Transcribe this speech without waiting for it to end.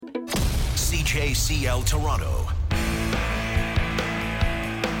CJCL Toronto.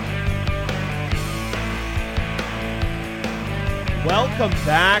 Welcome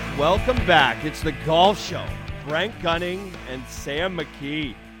back. It's the Golf Show. Brent Gunning and Sam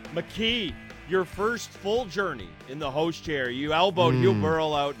McKee. McKee, your first full journey in the host chair. You elbowed Hugh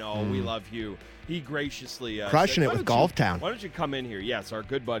Burrell out. No, we love Hugh. He graciously crushing said, it with Golf Town. Why don't you come in here? Yes, our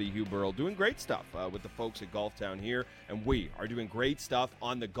good buddy Hugh Burrell doing great stuff with the folks at Golf Town here, and we are doing great stuff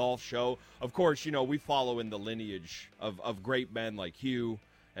on the Golf Show. Of course, you know, we follow in the lineage of great men like Hugh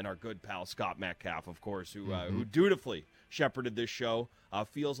and our good pal Scott Metcalf, of course, who dutifully shepherded this show.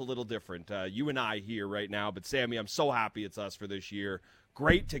 Feels a little different. You and I here right now, but Sammy, I'm so happy it's us for this year.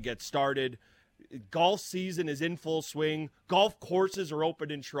 Great to get started. Golf season is in full swing. Golf courses are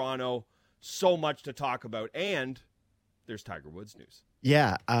open in Toronto. So much to talk about, and there's Tiger Woods news.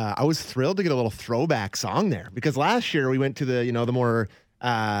 Yeah, I was thrilled to get a little throwback song there because last year we went to the more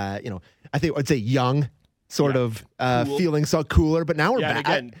I think I'd say young sort of cool. Feeling so cooler, but now we're back.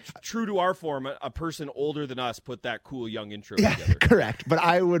 Again, true to our form, a person older than us put that cool young intro together. Correct. But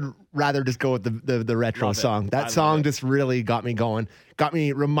I would rather just go with the retro Love song. It. That song just really got me going. Got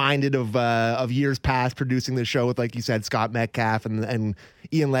me reminded of years past producing the show with, like you said, Scott Metcalf and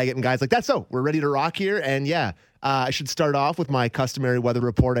Ian Leggett and guys like that. So we're ready to rock here. And yeah, I should start off with my customary weather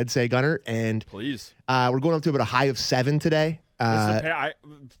report, I'd say, Gunner. And please, we're going up to about a high of 7 today.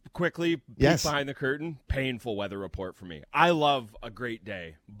 Quickly, yes. Behind the curtain, painful weather report for me. I love a great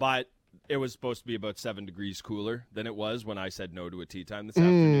day, but it was supposed to be about 7 degrees cooler than it was when I said no to a tee time this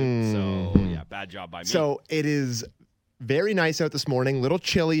afternoon. So, yeah, bad job by me. So it is very nice out this morning, little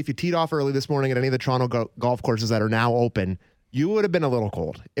chilly. If you teed off early this morning at any of the Toronto golf courses that are now open, you would have been a little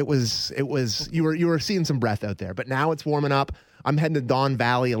cold. It was you were seeing some breath out there, but now it's warming up. I'm heading to Don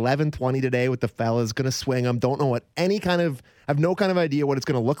Valley, 11:20 today with the fellas. Going to swing them. Don't know what have no kind of idea what it's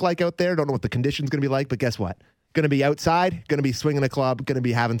going to look like out there. Don't know what the conditions going to be like, but guess what? Going to be outside, going to be swinging a club, going to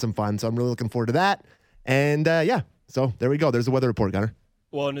be having some fun. So I'm really looking forward to that. And so there we go. There's the weather report, Gunner.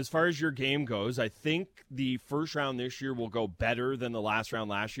 Well, and as far as your game goes, I think the first round this year will go better than the last round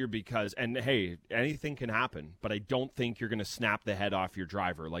last year because, and hey, anything can happen, but I don't think you're going to snap the head off your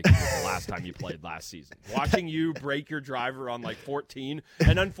driver like you did the last time you played last season. Watching you break your driver on like 14,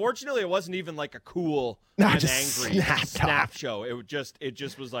 and unfortunately it wasn't even like a cool, I'm angry snap show. It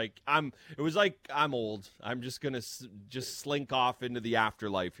just was like, I'm old. I'm just going to just slink off into the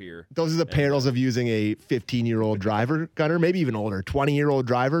afterlife here. Those are the perils of using a 15-year-old driver, Gunner, maybe even older, 20-year-old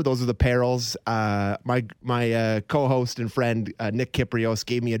driver. Those are the perils. My co-host and friend Nick Kiprios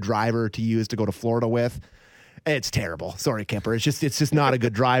gave me a driver to use to go to Florida with. It's terrible. Sorry, Kipper. It's just not a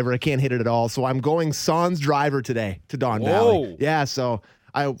good driver. I can't hit it at all. So I'm going sans driver today to Don Valley. Yeah. So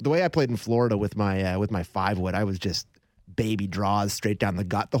the way I played in Florida with my 5-wood, I was just baby draws straight down the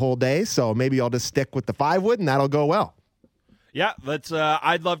gut the whole day. So maybe I'll just stick with the 5-wood and that'll go well. Yeah, let's.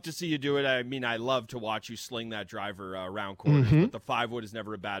 I'd love to see you do it. I mean, I love to watch you sling that driver around corners, but the 5-wood is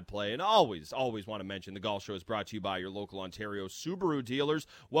never a bad play. And always want to mention the Golf Show is brought to you by your local Ontario Subaru dealers.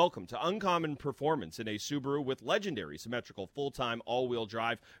 Welcome to uncommon performance in a Subaru with legendary symmetrical full-time all-wheel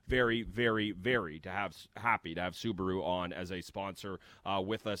drive. Very, very, very happy to have Subaru on as a sponsor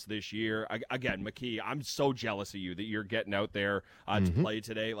with us this year. Again, McKee, I'm so jealous of you that you're getting out there to play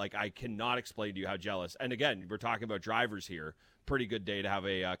today. Like, I cannot explain to you how jealous. And again, we're talking about drivers here. Pretty good day to have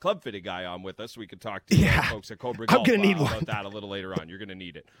a club-fitted guy on with us. We could talk to folks at Cobra Golf about that a little later on. You're going to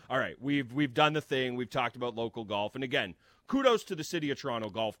need it. All right, we've done the thing. We've talked about local golf. And again, kudos to the City of Toronto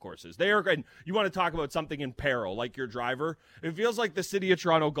golf courses. They are, and you want to talk about something in peril, like your driver. It feels like the City of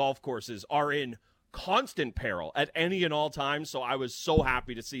Toronto golf courses are in constant peril at any and all times. So I was so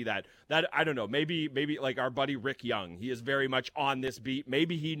happy to see that I don't know, maybe like our buddy Rick Young, he is very much on this beat.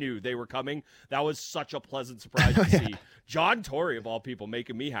 Maybe he knew they were coming. That was such a pleasant surprise to see. John Tory, of all people,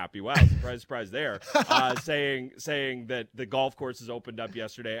 making me happy. Wow, surprise there. Saying that the golf courses opened up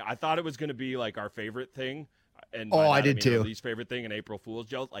yesterday. I thought it was going to be like our favorite thing. And I did too. Our least favorite thing, an April Fool's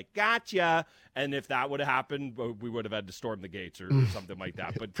joke, like gotcha. And if that would have happened, we would have had to storm the gates or something like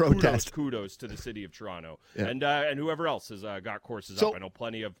that. But kudos to the City of Toronto and whoever else has got courses up. I know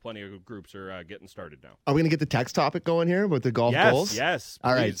plenty of groups are getting started now. Are we going to get the text topic going here with the golf goals? Yes.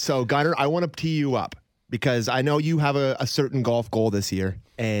 All right. So Gunner, I want to tee you up because I know you have a certain golf goal this year,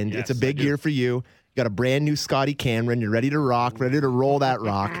 and it's a big year for you. You got a brand new Scotty Cameron. You're ready to rock, ready to roll that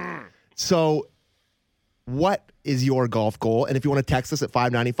rock. So what is your golf goal? And if you want to text us at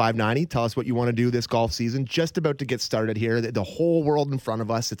 590-590, tell us what you want to do this golf season. Just about to get started here. The whole world in front of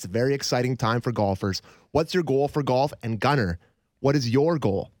us. It's a very exciting time for golfers. What's your goal for golf? And Gunner, what is your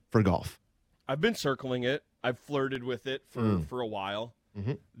goal for golf? I've been circling it. I've flirted with it for a while.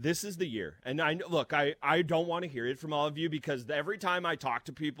 This is the year. And I don't want to hear it from all of you because every time I talk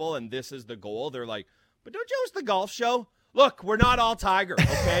to people and this is the goal, they're like, but don't you host the golf show? Look, we're not all Tiger,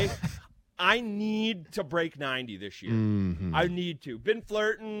 okay? I need to break 90 this year. I need to. Been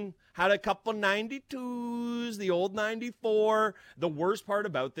flirting, had a couple 92s, the old 94. The worst part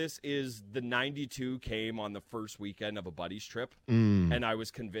about this is the 92 came on the first weekend of a buddy's trip, and I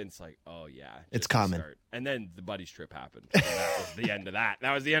was convinced, like, oh, yeah. It's coming. And then the buddy's trip happened. And that was the end of that.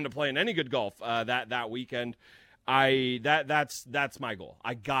 That was the end of playing any good golf that weekend. That's my goal.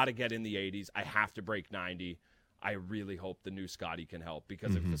 I got to get in the 80s. I have to break 90. I really hope the new Scotty can help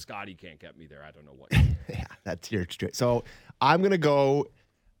because if the Scotty can't get me there, I don't know what. Yeah, that's your straight. So I'm going to go.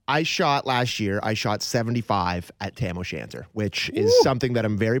 I shot last year. I shot 75 at Tam O'Shanter, which is something that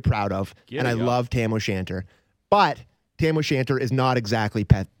I'm very proud of. And I love Tam O'Shanter. But Tam O'Shanter is not exactly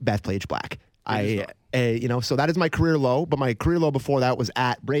Bethpage Black. So that is my career low. But my career low before that was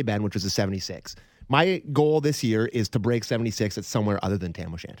at Braeben, which was a 76. My goal this year is to break 76 at somewhere other than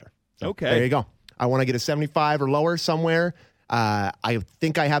Tam O'Shanter. So okay. There you go. I want to get a 75 or lower somewhere. I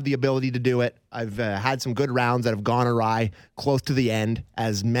think I have the ability to do it. I've had some good rounds that have gone awry close to the end,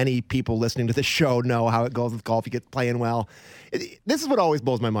 as many people listening to this show know how it goes with golf. You get playing well. This is what always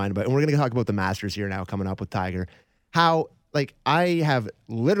blows my mind about it. And we're going to talk about the Masters here now coming up with Tiger. How, I have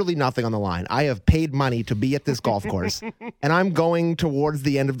literally nothing on the line. I have paid money to be at this golf course, and I'm going towards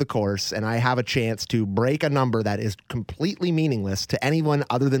the end of the course, and I have a chance to break a number that is completely meaningless to anyone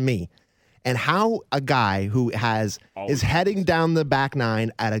other than me. And how a guy who is heading down the back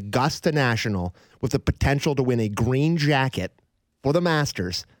nine at Augusta National with the potential to win a green jacket for the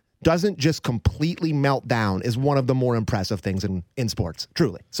Masters doesn't just completely melt down is one of the more impressive things in sports,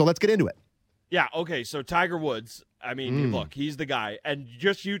 truly. So let's get into it. Yeah, okay, so Tiger Woods, I mean, look, he's the guy. And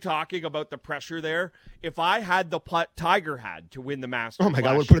just you talking about the pressure there, if I had the putt Tiger had to win the Masters, oh my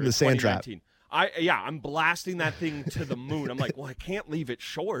God, we'll put it in the sand trap. I'm blasting that thing to the moon. I'm like, well, I can't leave it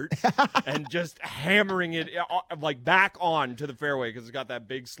short, and just hammering it back on to the fairway because it's got that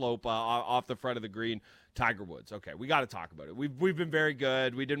big slope off the front of the green. Tiger Woods. Okay, we got to talk about it. We've been very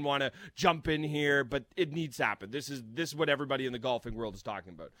good. We didn't want to jump in here, but it needs to happen. This is what everybody in the golfing world is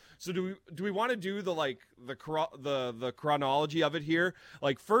talking about. So do we want to do the chronology of it here?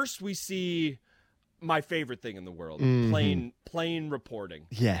 Like first we see my favorite thing in the world, plain reporting.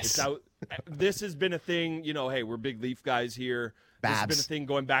 Yes. It's out. This has been a thing, hey, we're big Leaf guys here. This has been a thing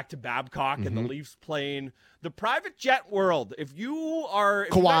going back to Babcock and the Leafs plane. The private jet world. If you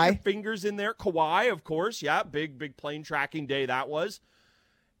got your fingers in there, Kauai, of course. Yeah, big plane tracking day that was.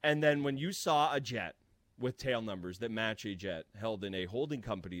 And then when you saw a jet with tail numbers that match a jet held in a holding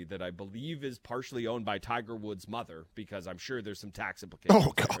company that I believe is partially owned by Tiger Woods' mother, because I'm sure there's some tax implications.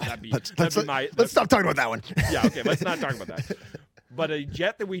 Oh, God. Let's stop talking about that one. Yeah, okay, let's not talk about that. But a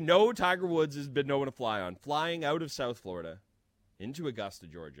jet that we know Tiger Woods has been known to fly on, flying out of South Florida into Augusta,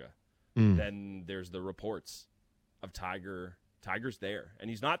 Georgia. Then there's the reports of Tiger's there. And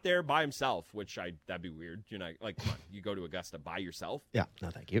he's not there by himself, which that'd be weird. You're not, come on, you go to Augusta by yourself? Yeah, no,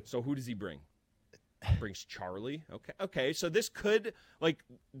 thank you. So who does he bring? Brings Charlie. Okay. So this could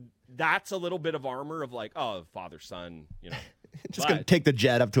that's a little bit of armor of father son. Just gonna take the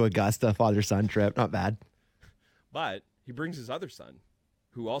jet up to Augusta, father son trip. Not bad. But he brings his other son,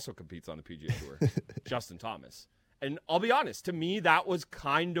 who also competes on the PGA Tour, Justin Thomas. And I'll be honest, to me, that was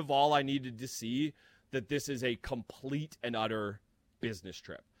kind of all I needed to see, that this is a complete and utter business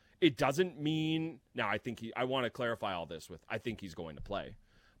trip. It doesn't mean now. I want to clarify all this I think he's going to play.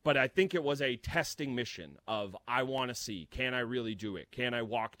 But I think it was a testing mission of, I want to see, can I really do it? Can I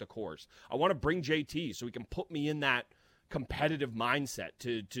walk the course? I want to bring JT so he can put me in that competitive mindset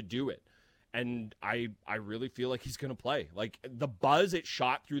to do it. And I really feel like he's going to play. The buzz it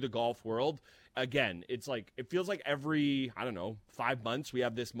shot through the golf world, again, it feels like every, 5 months we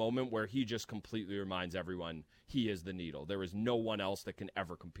have this moment where he just completely reminds everyone he is the needle. There is no one else that can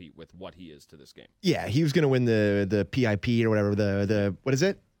ever compete with what he is to this game. Yeah, he was going to win the PIP or whatever, the what is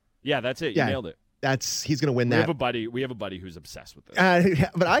it? Yeah, that's it. You nailed it. He's going to win that. We have a buddy who's obsessed with this.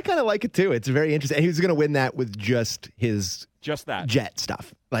 But I kind of like it too. It's very interesting. He was going to win that with just that jet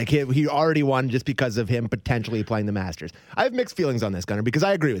stuff. He already won just because of him potentially playing the Masters. I have mixed feelings on this, Gunnar, because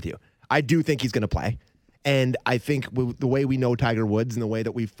I agree with you. I do think he's going to play. And I think the way we know Tiger Woods and the way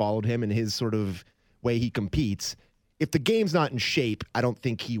that we've followed him and his sort of way he competes, if the game's not in shape, I don't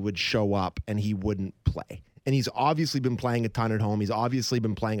think he would show up and he wouldn't play. And he's obviously been playing a ton at home. He's obviously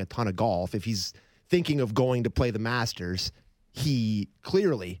been playing a ton of golf. If he's thinking of going to play the Masters, he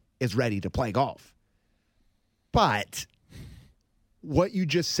clearly is ready to play golf. But what you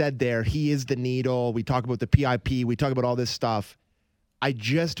just said there, he is the needle. We talk about the PIP. We talk about all this stuff. I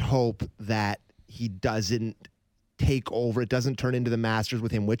just hope that he doesn't take over. It doesn't turn into the Masters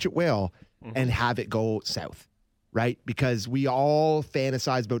with him, which it will, and have it go south, right? Because we all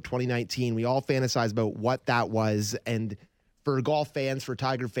fantasize about 2019. We all fantasize about what that was. And for golf fans, for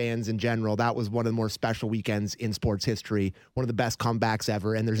Tiger fans in general, that was one of the more special weekends in sports history, one of the best comebacks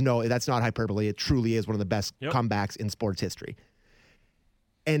ever. And that's not hyperbole. It truly is one of the best comebacks in sports history.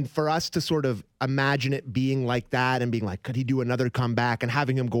 And for us to sort of imagine it being like that and being like, could he do another comeback, and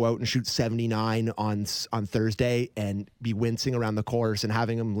having him go out and shoot 79 on Thursday and be wincing around the course and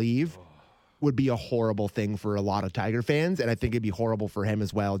having him leave would be a horrible thing for a lot of Tiger fans. And I think it'd be horrible for him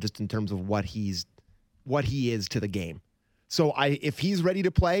as well, just in terms of what he is to the game. So if he's ready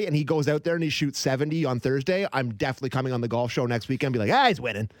to play and he goes out there and he shoots 70 on Thursday, I'm definitely coming on the golf show next weekend and be like, he's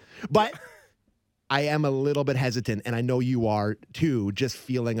winning. But I am a little bit hesitant, and I know you are too, just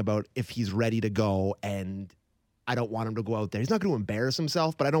feeling about if he's ready to go, and I don't want him to go out there. He's not going to embarrass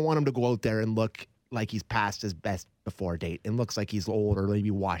himself, but I don't want him to go out there and look like he's past his best before date and looks like he's old or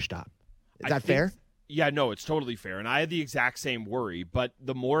maybe washed up. Is that fair? Yeah, no, it's totally fair. And I had the exact same worry, but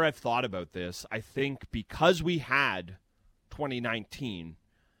the more I've thought about this, I think because we had 2019,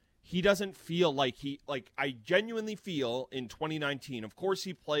 he doesn't feel like I genuinely feel in 2019, of course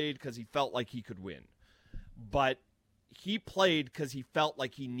he played because he felt like he could win, but he played because he felt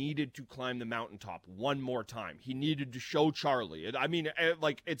like he needed to climb the mountaintop one more time. He needed to show Charlie.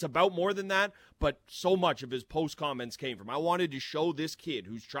 It's about more than that, but so much of his post comments came from, I wanted to show this kid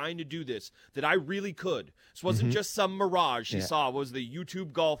who's trying to do this that I really could. This wasn't just some mirage he saw. It was the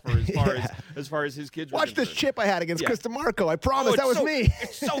YouTube golfer as far as his kids were Watch concerned. this chip I had against Chris DeMarco. I promise that was me.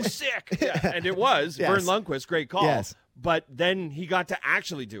 It's so sick. Yeah, and it was. Yes. Vern Lundquist, great call. Yes. But then he got to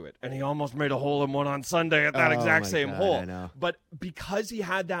actually do it, and he almost made a hole-in-one on Sunday at that exact same hole. I know. But because he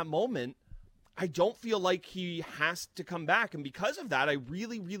had that moment, I don't feel like he has to come back. And because of that, I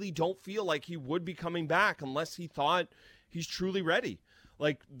really, really don't feel like he would be coming back unless he thought he's truly ready.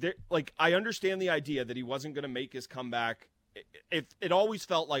 I understand the idea that he wasn't going to make his comeback. It always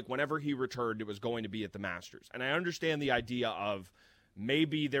felt like whenever he returned, it was going to be at the Masters. And I understand the idea of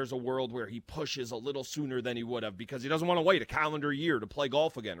maybe there's a world where he pushes a little sooner than he would have because he doesn't want to wait a calendar year to play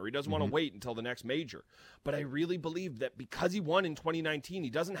golf again, or he doesn't want to wait until the next major. But I really believe that because he won in 2019, he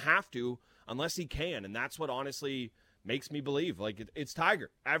doesn't have to unless he can. And that's what honestly makes me believe. It's Tiger.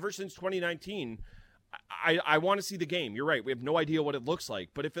 Ever since 2019, I want to see the game. You're right. We have no idea what it looks like.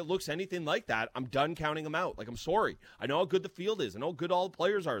 But if it looks anything like that, I'm done counting him out. I'm sorry. I know how good the field is. I know how good all the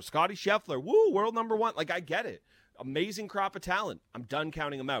players are. Scotty Scheffler, woo, world number one. I get it. Amazing crop of talent. I'm done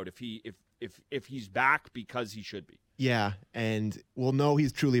counting him out if he's back because he should be. Yeah, and we'll know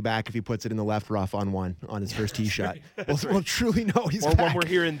he's truly back if he puts it in the left rough on his first tee shot. We'll truly know he's back. Or when we're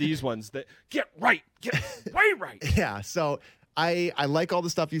hearing these ones that get way right. Yeah, so I like all the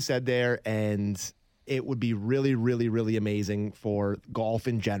stuff you said there, and it would be really, really, really amazing for golf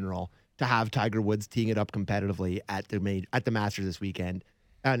in general to have Tiger Woods teeing it up competitively at the Masters next weekend.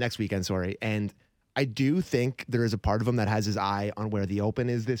 And I do think there is a part of him that has his eye on where the Open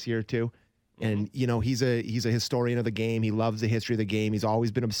is this year too. And, he's a historian of the game. He loves the history of the game. He's always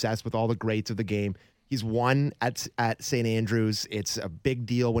been obsessed with all the greats of the game. He's won at St. Andrews. It's a big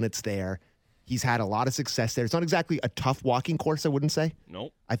deal when it's there. He's had a lot of success there. It's not exactly a tough walking course, I wouldn't say.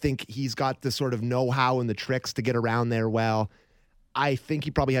 Nope. I think he's got the sort of know-how and the tricks to get around there well. I think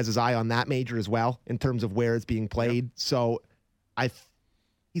he probably has his eye on that major as well in terms of where it's being played. Yep. So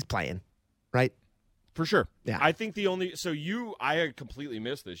he's playing, right? For sure. Yeah. I think I had completely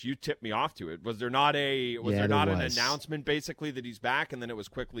missed this. You tipped me off to it. Was there not an announcement basically that he's back and then it was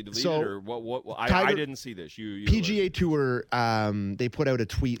quickly deleted or what I didn't see this. You PGA Tour they put out a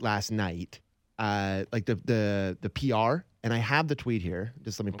tweet last night. The PR, and I have the tweet here.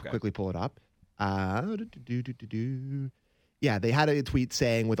 Just let me quickly pull it up. Yeah, they had a tweet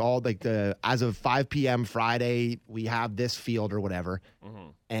saying with all as of 5 p.m. Friday, we have this field or whatever.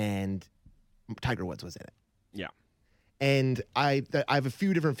 And Tiger Woods was in it. Yeah. And I have a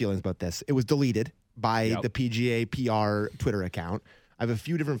few different feelings about this. It was deleted by the PGA PR Twitter account. I have a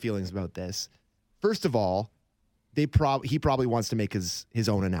few different feelings about this. First of all, he probably wants to make his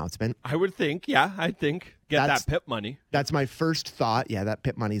own announcement. I would think, get that PIP money. That's my first thought. Yeah, that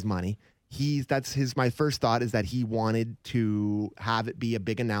PIP money's money. My first thought is that he wanted to have it be a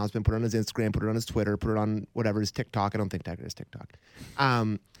big announcement, put it on his Instagram, put it on his Twitter, put it on whatever his TikTok. I don't think Tiger has TikTok.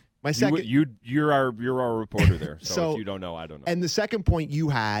 My second, you're our reporter there. So if you don't know, I don't know. And the second point you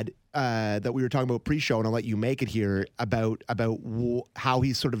had that we were talking about pre-show, and I'll let you make it here about how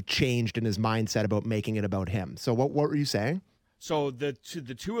he's sort of changed in his mindset about making it about him. So what were you saying? So the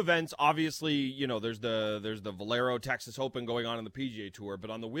two events, obviously, you know, there's the Valero Texas Open going on the PGA Tour,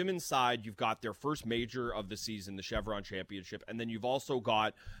 but on the women's side, you've got their first major of the season, the Chevron Championship, and then you've also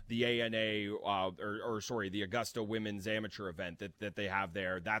got the ANA, the Augusta Women's Amateur event that they have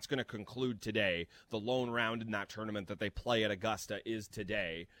there. That's going to conclude today. The lone round in that tournament that they play at Augusta is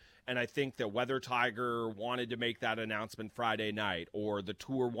today. And I think that whether Tiger wanted to make that announcement Friday night or the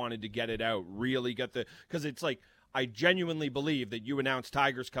tour wanted to get it out, really get because it's like, I genuinely believe that you announce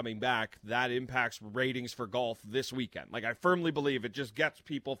Tiger's coming back, that impacts ratings for golf this weekend. Like, I firmly believe it just gets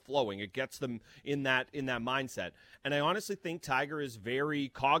people flowing. It gets them in that mindset. And I honestly think Tiger is very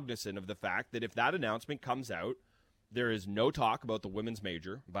cognizant of the fact that if that announcement comes out, there is no talk about the women's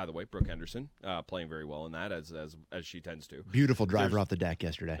major. By the way, Brooke Henderson playing very well in that, as she tends to. Beautiful driver off the deck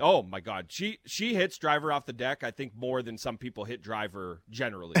yesterday. Oh my God, she hits driver off the deck, I think, more than some people hit driver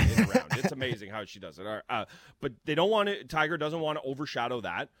generally in a round. It's amazing how she does it. But they don't want to. Tiger doesn't want to overshadow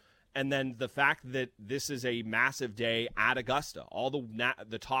that. And then the fact that this is a massive day at Augusta, all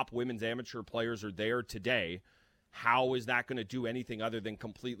the top women's amateur players are there today. How is that going to do anything other than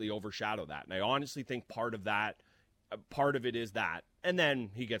completely overshadow that? And I honestly think part of it is that. And then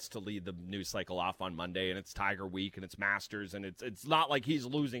he gets to lead the news cycle off on Monday, and it's Tiger week, and it's Masters, and it's not like he's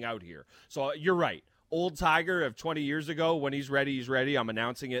losing out here. So you're right. Old Tiger of 20 years ago, when he's ready, he's ready. I'm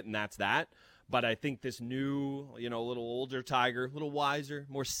announcing it, and that's that. But I think this new, little older Tiger, a little wiser,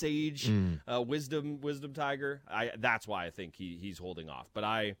 more sage, wisdom Tiger, that's why I think he's holding off. But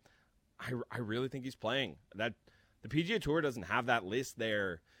I really think he's playing. That the PGA Tour doesn't have that list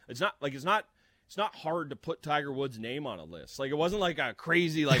there. It's not hard to put Tiger Woods' name on a list. Like, it wasn't like a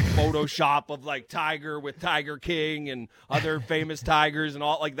crazy Photoshop of Tiger with Tiger King and other famous Tigers and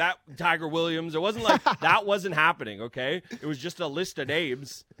all like that. Tiger Williams. It wasn't like that wasn't happening. Okay, it was just a list of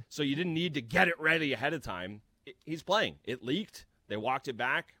names, so you didn't need to get it ready ahead of time. He's playing. It leaked. They walked it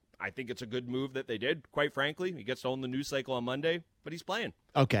back. I think it's a good move that they did. Quite frankly, he gets to own the news cycle on Monday, but he's playing.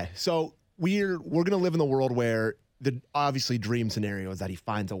 Okay, so we're going to live in the world where the obviously dream scenario is that he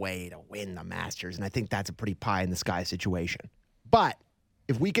finds a way to win the Masters, and I think that's a pretty pie-in-the-sky situation. But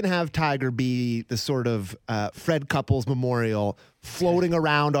if we can have Tiger be the sort of Fred Couples memorial floating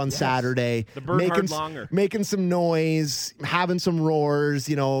around on Saturday, the Bernhard Langer, making some noise, having some roars,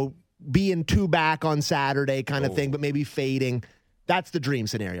 being two back on Saturday kind of thing, but maybe fading. That's the dream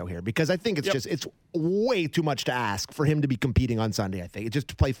scenario here, because I think it's way too much to ask for him to be competing on Sunday. I think it's just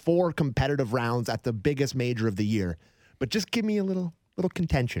to play 4 competitive rounds at the biggest major of the year, but just give me a little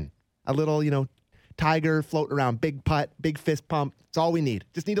contention, a little, Tiger floating around, big putt, big fist pump. It's all we need.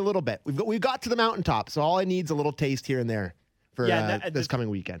 Just need a little bit. We've got to the mountaintop, so all I need is a little taste here and there for this coming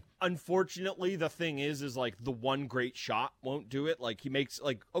weekend. Unfortunately, the thing is the one great shot won't do it. Like, he makes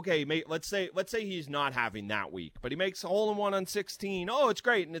let's say he's not having that week, but he makes a hole-in-one on 16. Oh, it's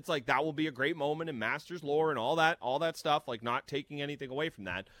great, and it's like that will be a great moment in Masters lore and all that stuff. Like, not taking anything away from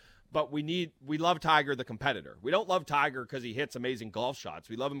that. But we love Tiger the competitor. We don't love Tiger because he hits amazing golf shots.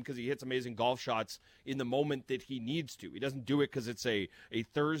 We love him because he hits amazing golf shots in the moment that he needs to. He doesn't do it because it's a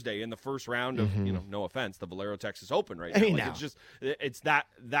Thursday in the first round of, no offense, the Valero Texas Open right now.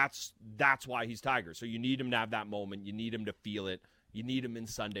 That's why he's Tiger. So you need him to have that moment. You need him to feel it. You need him in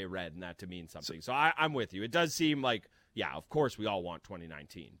Sunday red and that to mean something. So I'm with you. It does seem like, yeah, of course we all want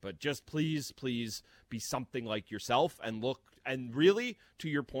 2019, but just please be something like yourself and really, to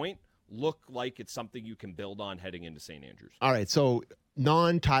your point, look like it's something you can build on heading into St. Andrews. All right, so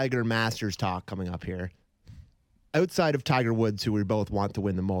non-Tiger Masters talk coming up here. Outside of Tiger Woods, who we both want to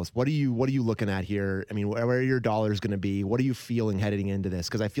win the most, what are you looking at here? I mean, where are your dollars going to be? What are you feeling heading into this?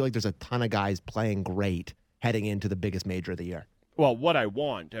 Because I feel like there's a ton of guys playing great heading into the biggest major of the year. Well, what I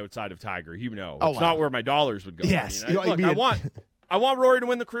want outside of Tiger, it's not where my dollars would go. Yes. I want Rory to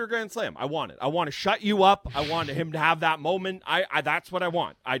win the career Grand Slam. I want it. I want to shut you up. I want him to have that moment. That's what I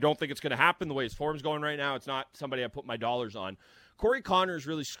want. I don't think it's going to happen the way his form's going right now. It's not somebody I put my dollars on. Corey Connors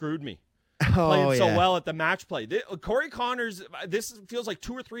really screwed me. Playing so well at the match play. Corey Connors, this feels like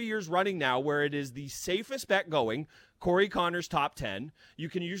 2 or 3 years running now where it is the safest bet going. Corey Connors top 10. You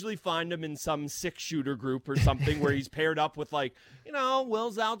can usually find him in some 6-shooter group or something where he's paired up with Will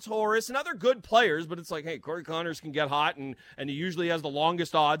Zalatoris and other good players, but it's like, hey, Corey Connors can get hot and he usually has the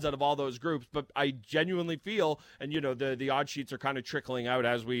longest odds out of all those groups. But I genuinely feel, and the odd sheets are kind of trickling out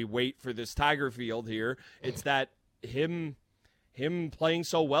as we wait for this Tiger field here, it's that him him playing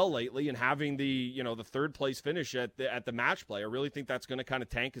so well lately and having the third place finish at the match play, I really think that's going to kind of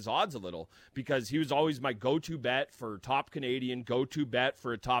tank his odds a little, because he was always my go-to bet for top Canadian, go-to bet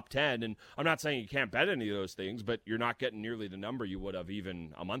for a top 10. And I'm not saying you can't bet any of those things, but you're not getting nearly the number you would have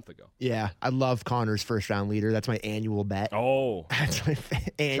even a month ago. Yeah, I love Connor's first round leader. That's my annual bet. Oh, that's my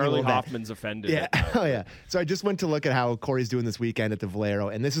annual Charlie bet. Hoffman's offended. Yeah, oh yeah. So I just went to look at how Corey's doing this weekend at the Valero,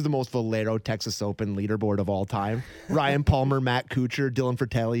 and this is the most Valero Texas Open leaderboard of all time. Ryan Palmer, Matt Kuchar, Dylan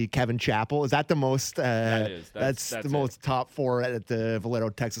Fratelli, Kevin Chappell. Is that the most? That is. That's the most top 4 at the Valero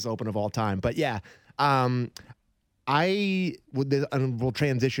Texas Open of all time. But yeah, we'll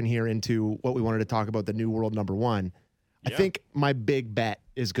transition here into what we wanted to talk about, the new world number 1. Yeah. I think my big bet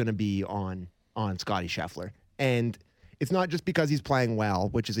is going to be on Scottie Scheffler, and it's not just because he's playing well,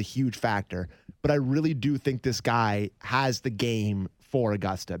 which is a huge factor, but I really do think this guy has the game for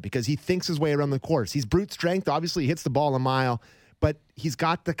Augusta, because he thinks his way around the course. He's brute strength. Obviously, he hits the ball a mile, but he's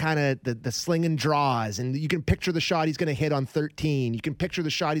got the kind of the sling and draws, and you can picture the shot he's going to hit on 13. You can picture the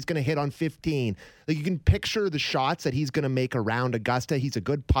shot he's going to hit on 15. Like, you can picture the shots that he's going to make around Augusta. He's a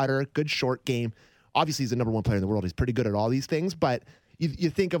good putter, good short game. Obviously, he's the number 1 player in the world. He's pretty good at all these things, but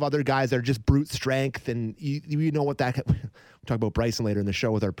you think of other guys that are just brute strength, and you know what that. We'll talk about Bryson later in the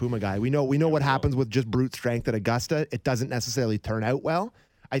show with our Puma guy. We know what happens with just brute strength at Augusta. It doesn't necessarily turn out well.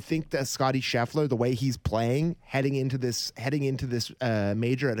 I think that Scottie Scheffler, the way he's playing heading into this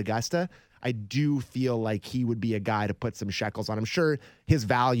major at Augusta, I do feel like he would be a guy to put some shekels on. I'm sure his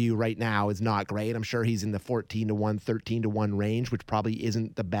value right now is not great. I'm sure he's in the 14-1, 13-1 range, which probably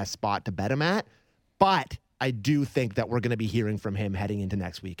isn't the best spot to bet him at. But I do think that we're going to be hearing from him heading into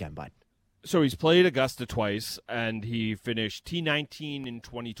next weekend, bud. So he's played Augusta twice, and he finished T19 in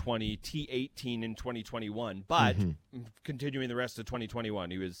 2020, T18 in 2021. But continuing the rest of 2021,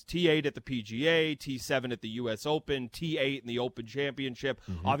 he was T8 at the PGA, T7 at the U.S. Open, T8 in the Open Championship.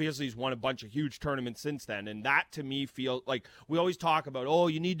 Obviously, he's won a bunch of huge tournaments since then, and that to me feels like we always talk about,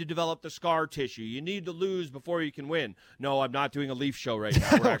 you need to develop the scar tissue. You need to lose before you can win. No, I'm not doing a Leaf show right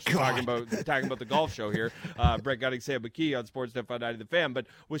now. We're actually talking about the golf show here. Brett Gutting, Sam McKee on Sportsnet 590 The Fan. But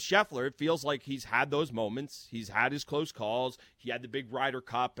with Scheffler, it feels like he's had those moments. He's had his close calls. He had the big Ryder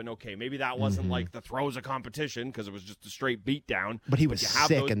Cup, and okay, maybe that wasn't like the throes of competition because it was just a straight beatdown. But he was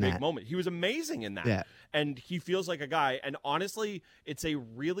sick in that moment. He was amazing in that. Yeah. And he feels like a guy. And honestly, it's a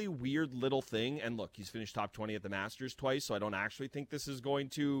really weird little thing. And look, he's finished top 20 at the Masters twice, so I don't actually think this is going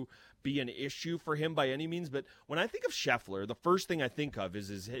to be an issue for him by any means. But when I think of Scheffler, the first thing I think of is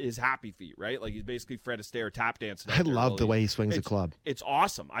his happy feet, right? Like, he's basically Fred Astaire tap dancing. I love the way he swings the club. It's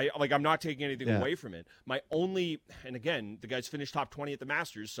awesome. I'm not taking anything away from it. And again, the guy's finished top 20 at the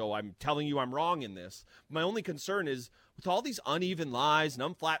Masters, so I'm telling you I'm wrong in this. My only concern is with all these uneven lies and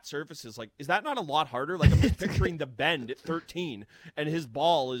unflat surfaces, like, is that not a lot harder? Like, I'm just picturing the bend at 13, and his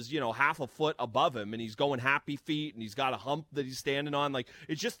ball is, half a foot above him, and he's going happy feet, and he's got a hump that he's standing on. Like,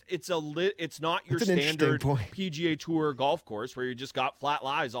 it's not your standard PGA Tour golf course where you just got flat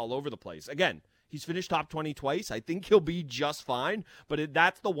lies all over the place. Again, he's finished top 20 twice. I think he'll be just fine, but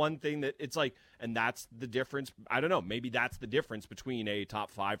that's the one thing that it's like, and that's the difference. I don't know. Maybe that's the difference between a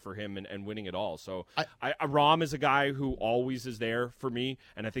top 5 for him and winning it all. So Rahm is a guy who always is there for me,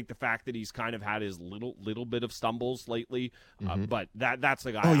 and I think the fact that he's kind of had his little bit of stumbles lately, but that's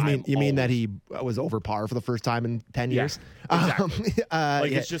the guy. Oh, you mean that he was over par for the first time in 10 years? Exactly.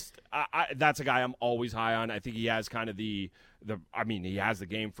 It's just that's a guy I'm always high on. I think he has kind of he has the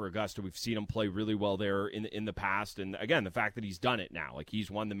game for Augusta. We've seen him play really well there in the past, and again, the fact that he's done it now, like, he's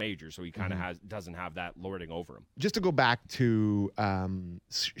won the major, so he kind of doesn't have that lording over him. Just to go back to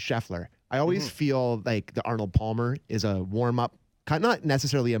Scheffler, I always feel like the Arnold Palmer is a warm up, not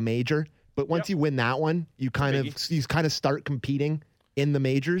necessarily a major, but once you win that one, you kind of start competing in the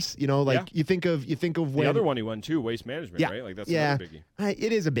majors. You think of when the other one he won too, Waste Management, right? Like, that's another biggie.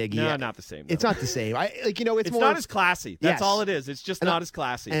 It is a biggie. No, not the same. Though. It's not the same. It's more, not as classy. That's all it is. It's just not as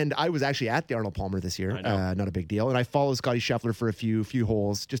classy. And I was actually at the Arnold Palmer this year. Not a big deal. And I followed Scottie Scheffler for a few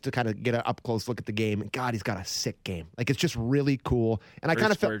holes just to kind of get an up close look at the game. And God, he's got a sick game. Like, it's just really cool. And I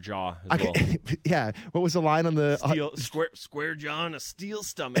kind of square jaw as well. Yeah. What was the line on the square jaw and a steel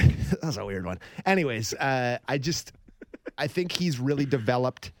stomach? That was a weird one. Anyways, I think he's really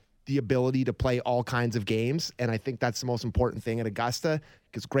developed the ability to play all kinds of games, and I think that's the most important thing at Augusta,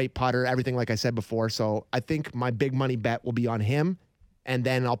 because great putter, everything like I said before. So I think my big money bet will be on him, and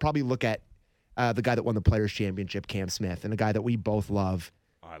then I'll probably look at the guy that won the Players' Championship, Cam Smith, and a guy that we both love.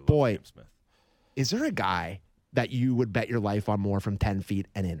 I love Boy, Cam Smith. Is there a guy that you would bet your life on more from 10 feet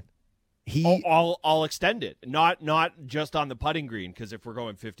and in? I'll extend it. Not just on the putting green, because if we're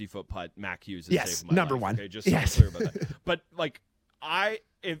going 50-foot putt, Mac Hughes is saving my number life. one. Okay, just so I'm clear about that. But like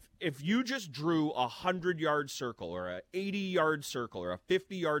if you just drew a 100-yard circle or a 80-yard circle or a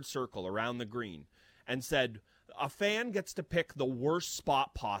 50-yard circle around the green and said a fan gets to pick the worst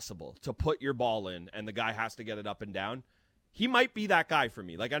spot possible to put your ball in, and the guy has to get it up and down, he might be that guy for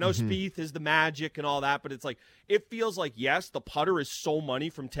me. Like, I know Spieth is the magic and all that, but it's like, it feels like, yes, the putter is so money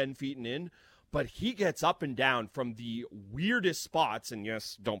from 10 feet and in, but he gets up and down from the weirdest spots. And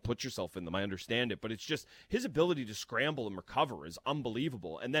yes, don't put yourself in them. I understand it, but it's just his ability to scramble and recover is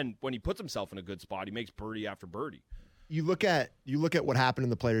unbelievable. And then when he puts himself in a good spot, he makes birdie after birdie. You look at what happened in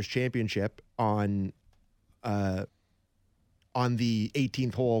the Players' Championship on the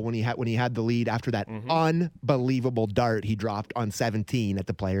 18th hole when he had the lead after that unbelievable dart he dropped on 17 at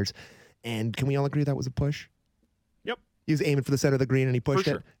the Players. And can we all agree that was a push? Yep. He was aiming for the center of the green and he pushed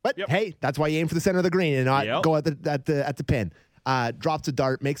it. But hey, that's why you aim for the center of the green and not go at the pin. Drops a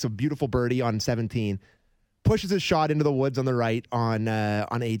dart, makes a beautiful birdie on 17, pushes his shot into the woods on the right on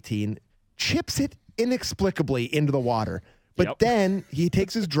 18, chips it inexplicably into the water. But then he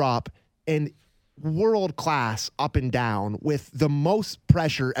takes his drop and world class up and down with the most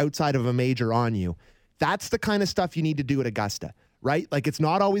pressure outside of a major on you. That's the kind of stuff you need to do at Augusta, right? Like, it's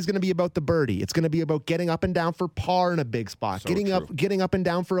not always going to be about the birdie. It's going to be about getting up and down for par in a big spot, getting up and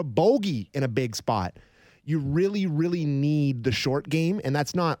down for a bogey in a big spot. You really, really need the short game. And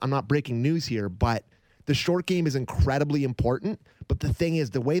I'm not breaking news here, but the short game is incredibly important. But the thing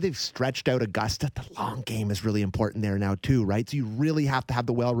is, the way they've stretched out Augusta, the long game is really important there now too, right? So you really have to have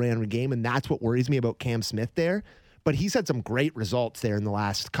the well-rounded game, and that's what worries me about Cam Smith there. But he's had some great results there in the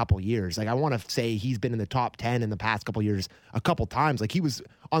last couple years. Like, I want to say he's been in the top 10 in the past couple years a couple times. Like, he was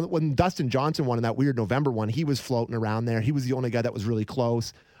when Dustin Johnson won in that weird November one, he was floating around there. He was the only guy that was really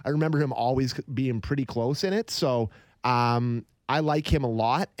close. I remember him always being pretty close in it. So I like him a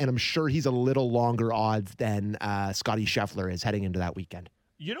lot, and I'm sure he's a little longer odds than Scottie Scheffler is heading into that weekend.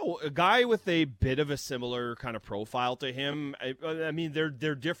 You know, a guy with a bit of a similar kind of profile to him, I mean,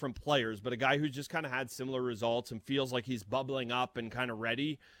 they're different players, but a guy who's just kind of had similar results and feels like he's bubbling up and kind of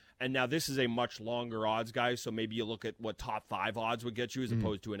ready. And now this is a much longer odds guy, so maybe you look at what top 5 odds would get you as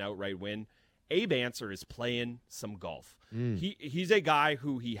opposed to an outright win. Abe Answer is playing some golf. He's a guy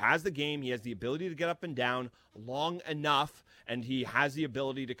who he has the game. He has the ability to get up and down long enough, and he has the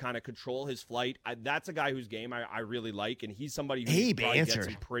ability to kind of control his flight. That's a guy whose game I really like, and he's somebody who you probably get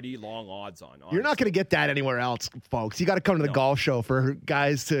some pretty long odds on. Honestly. You're not going to get that anywhere else, folks. You got to come to the golf show for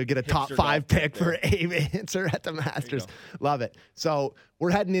guys to get a top 5 pick for Abe Answer at the Masters. Love it. So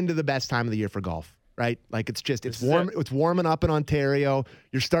we're heading into the best time of the year for golf. Right? Like, it's warm. It's warming up in Ontario.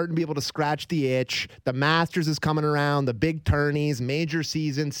 You're starting to be able to scratch the itch. The Masters is coming around, the big tourneys, major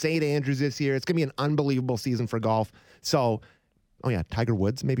season, St. Andrews this year. It's going to be an unbelievable season for golf. So, Tiger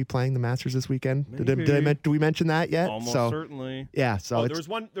Woods may be playing the Masters this weekend. Did we mention that yet? Almost certainly. Yeah. So there's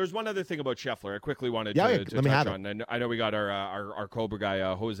one other thing about Scheffler I quickly wanted to touch on. I know we got our Cobra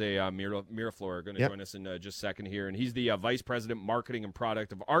guy, Jose Miraflor, going to join us in just a second here. And he's the Vice President Marketing and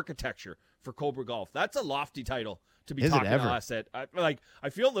Product of Architecture for Cobra Golf. That's a lofty title to be talking to us at. I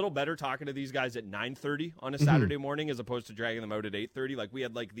feel a little better talking to these guys at 9:30 on a Saturday morning as opposed to dragging them out at 8:30. Like, we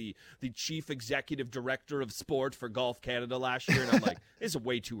had the chief executive director of sport for Golf Canada last year, and I'm like, this is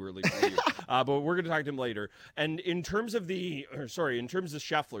way too early for you. But we're going to talk to him later. And in terms of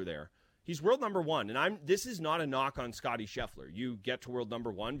Scheffler there, he's world number 1, and this is not a knock on Scottie Scheffler. You get to world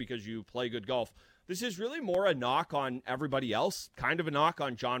number 1 because you play good golf. This is really more a knock on everybody else, kind of a knock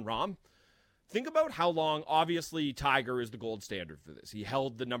on Jon Rahm. Think about how long, obviously, Tiger is the gold standard for this. He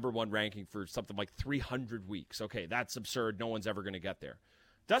held the number 1 ranking for something like 300 weeks. Okay, that's absurd. No one's ever going to get there.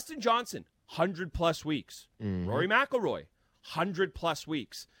 Dustin Johnson, 100-plus weeks. Rory McIlroy, 100-plus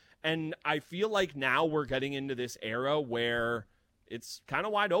weeks. And I feel like now we're getting into this era where it's kind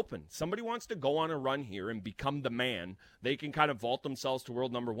of wide open. Somebody wants to go on a run here and become the man. They can kind of vault themselves to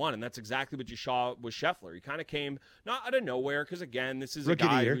world number 1, and that's exactly what you saw with Scheffler. He kind of came not out of nowhere because, again, this is a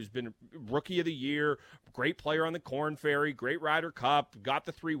guy who's been Rookie of the Year, great player on the Korn Ferry, great Ryder Cup, got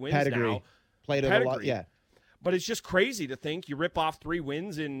the 3 wins now. Played it a lot, yeah. But it's just crazy to think you rip off 3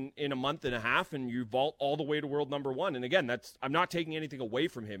 wins in a month and a half and you vault all the way to world number 1. And again, I'm not taking anything away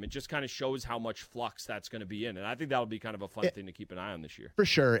from him. It just kind of shows how much flux that's going to be in. And I think that'll be kind of a fun thing to keep an eye on this year. For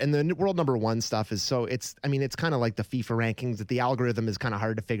sure. And the world number 1 stuff is it's kind of like the FIFA rankings, that the algorithm is kind of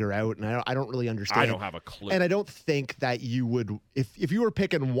hard to figure out. And I don't really understand. I don't have a clue. And I don't think that you would, if you were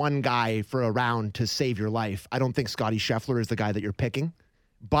picking one guy for a round to save your life, I don't think Scottie Scheffler is the guy that you're picking.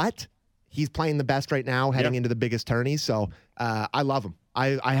 But he's playing the best right now heading into the biggest tourneys. So I love him.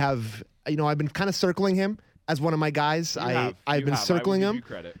 I have I've been kind of circling him as one of my guys. I've been circling him.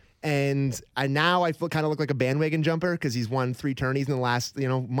 And now I kind of look like a bandwagon jumper because he's won 3 tourneys in the last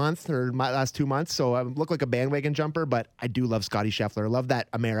month or last 2 months. So I look like a bandwagon jumper, but I do love Scotty Scheffler. I love that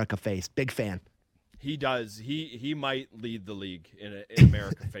America face. Big fan. He does. He might lead the league in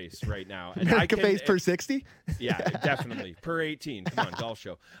America face right now. And America face per 60? Yeah, definitely. Per 18. Come on, golf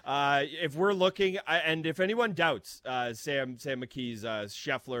show. If we're looking, and if anyone doubts Sam McKee's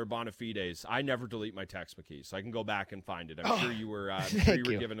Scheffler Bonafides, I never delete my text, McKee, so I can go back and find it. I'm sure you were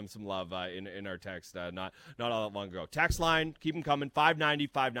giving him some love in our text not all that long ago. Text line, keep them coming,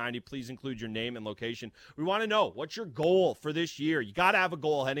 590. Please include your name and location. We want to know, what's your goal for this year? You got to have a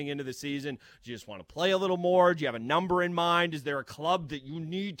goal heading into the season. Do you just want to play a little more? Do you have a number in mind? Is there a club that you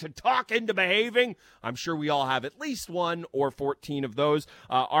need to talk into behaving? I'm sure we all have at least 1 or 14 of those.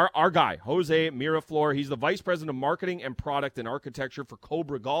 Our guy, Jose Miraflor, he's the Vice President of Marketing and Product and Architecture for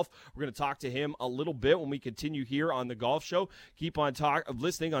Cobra Golf. We're going to talk to him a little bit when we continue here on The Golf Show. Keep on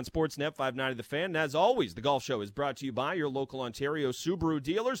listening on Sportsnet 590 The Fan. And as always, The Golf Show is brought to you by your local Ontario Subaru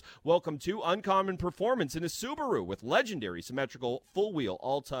dealers. Welcome to Uncommon Performance in a Subaru with legendary symmetrical full-wheel,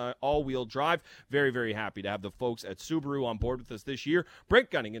 all-wheel drive. Very, very happy to have the folks at Subaru on board with us this year. Brent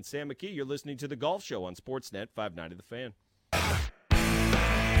Gunning and Sam McKee, you're listening to The Golf Show on Sportsnet 590 The Fan.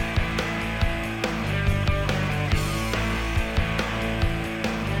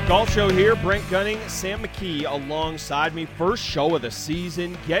 Golf Show here, Brent Gunning, Sam McKee alongside me. First show of the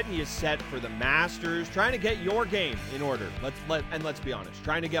season, getting you set for the Masters, trying to get your game in order. Let's be honest,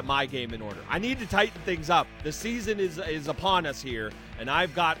 trying to get my game in order. I need to tighten things up. The season is upon us here, and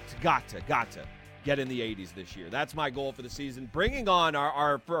I've got to get in the 80s this year. That's my goal for the season. Bringing on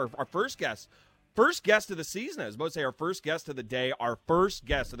our first guest. First guest of the season. I was about to say our first guest of the day, our first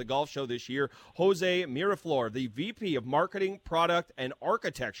guest of the Golf Show this year, Jose Miraflor, the VP of Marketing, Product, and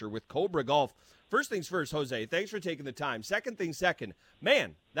Architecture with Cobra Golf. First things first, Jose, thanks for taking the time. Second thing second,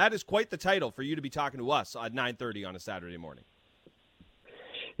 man, that is quite the title for you to be talking to us at 9:30 on a Saturday morning.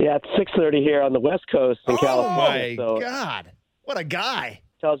 Yeah, it's 6:30 here on the West Coast in California. Oh, my God. What a guy.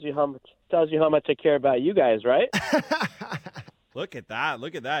 Tells you how much I care about you guys, right? Look at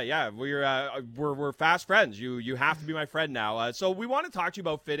that. Yeah, we're fast friends. You have to be my friend now. So we want to talk to you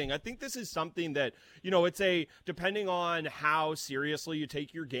about fitting. I think this is something that, it's depending on how seriously you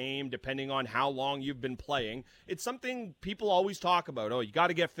take your game, depending on how long you've been playing, it's something people always talk about. Oh, you got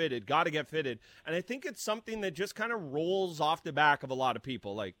to get fitted. And I think it's something that just kind of rolls off the back of a lot of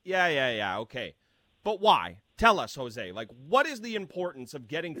people. Like, yeah, okay. But why? Tell us, Jose, what is the importance of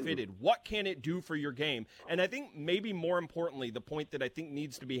getting fitted? What can it do for your game? And I think maybe more importantly, the point that I think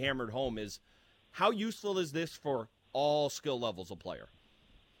needs to be hammered home is how useful is this for all skill levels of player?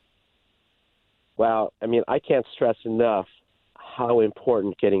 Well, I can't stress enough how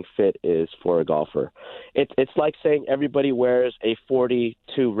important getting fit is for a golfer. It's like saying everybody wears a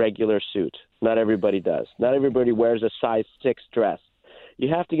 42 regular suit. Not everybody does. Not everybody wears a size 6 dress. You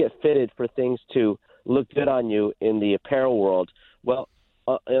have to get fitted for things to look good on you in the apparel world. Well,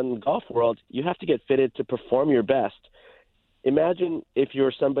 in the golf world, you have to get fitted to perform your best. Imagine if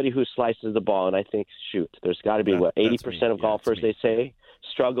you're somebody who slices the ball, and I think, there's got to be, 80% of golfers, they say,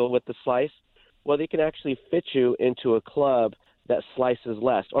 struggle with the slice. Well, they can actually fit you into a club that slices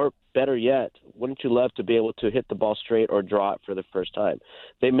less. Or better yet, wouldn't you love to be able to hit the ball straight or draw it for the first time?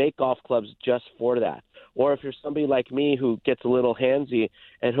 They make golf clubs just for that. Or if you're somebody like me who gets a little handsy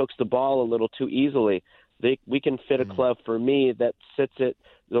and hooks the ball a little too easily, we can fit a club for me that sits it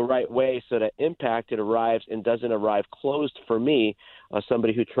the right way so that impact it arrives and doesn't arrive closed for me,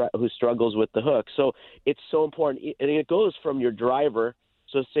 somebody who struggles with the hook. So it's so important. And it goes from your driver.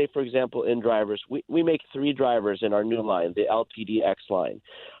 So say, for example, in drivers, we make 3 drivers in our new line, the LTD X line.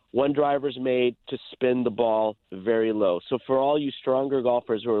 One driver's made to spin the ball very low. So for all you stronger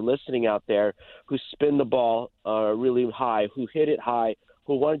golfers who are listening out there who spin the ball really high, who hit it high,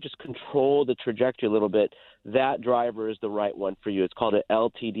 who want to just control the trajectory a little bit, that driver is the right one for you. It's called an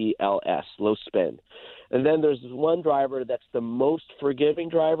LTD LS, low spin. And then there's one driver that's the most forgiving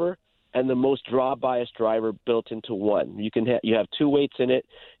driver and the most draw bias driver built into one. You have 2 weights in it.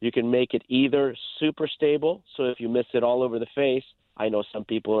 You can make it either super stable, so if you miss it all over the face, I know some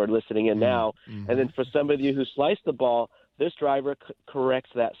people are listening in now. Mm-hmm. And then for somebody who sliced the ball, this driver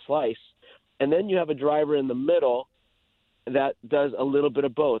corrects that slice. And then you have a driver in the middle that does a little bit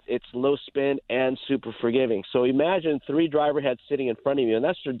of both. It's low spin and super forgiving. So imagine 3 driver heads sitting in front of you, and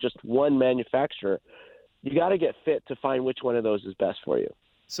that's for just one manufacturer. You got to get fit to find which one of those is best for you.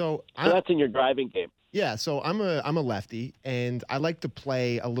 So that's in your driving game. Yeah, so I'm a lefty, and I like to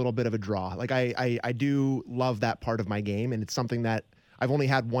play a little bit of a draw. I do love that part of my game, and it's something that I've only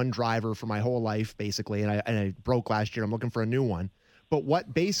had one driver for my whole life, basically, and I broke last year. I'm looking for a new one. But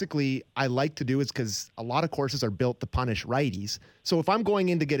what basically I like to do is, because a lot of courses are built to punish righties. So if I'm going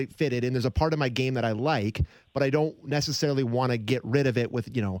in to get it fitted and there's a part of my game that I like, but I don't necessarily want to get rid of it with,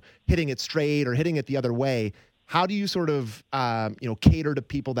 hitting it straight or hitting it the other way, how do you sort of, cater to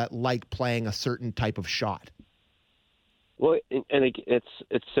people that like playing a certain type of shot? Well, and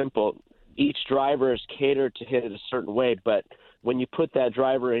it's simple. Each driver is catered to hit it a certain way, but when you put that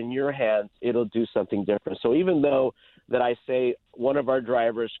driver in your hands, it'll do something different. So even though that I say one of our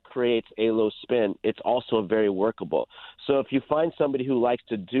drivers creates a low spin, it's also very workable. So if you find somebody who likes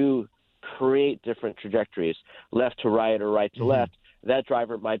to create different trajectories, left to right or right to left, that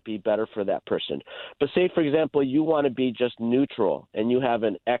driver might be better for that person. But say, for example, you want to be just neutral and you have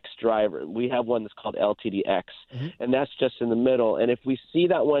an X driver. We have one that's called LTDX, and that's just in the middle. And if we see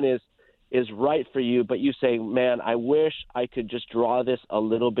that one is right for you, but you say, man, I wish I could just draw this a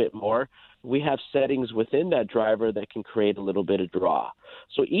little bit more, we have settings within that driver that can create a little bit of draw.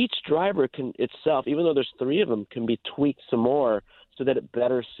 So each driver can itself, even though there's three of them, can be tweaked some more so that it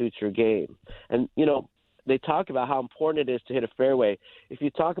better suits your game. And, they talk about how important it is to hit a fairway. If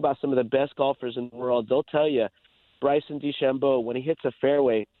you talk about some of the best golfers in the world, they'll tell you Bryson DeChambeau, when he hits a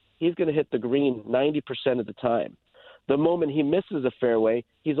fairway, he's going to hit the green 90% of the time. The moment he misses a fairway,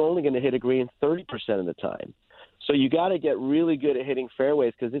 he's only going to hit a green 30% of the time. So you got to get really good at hitting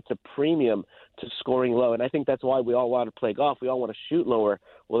fairways because it's a premium to scoring low. And I think that's why we all want to play golf. We all want to shoot lower.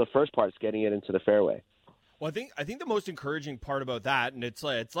 Well, the first part is getting it into the fairway. Well, I think the most encouraging part about that, and it's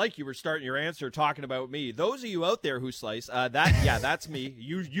like you were starting your answer talking about me. Those of you out there who slice, that's me.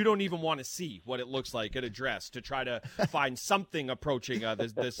 You don't even want to see what it looks like at address to try to find something approaching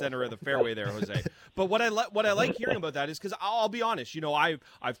the center of the fairway there, Jose. But what I like hearing about that is because I'll be honest,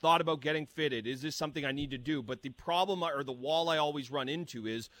 I've thought about getting fitted. Is this something I need to do? But the problem or the wall I always run into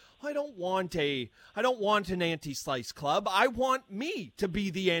is I don't want an anti-slice club. I want me to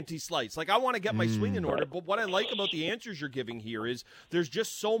be the anti-slice. Like I want to get my swing in order, but what I like about the answers you're giving here is there's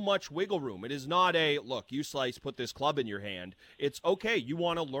just so much wiggle room. It is not a, look, you slice, put this club in your hand. It's okay. You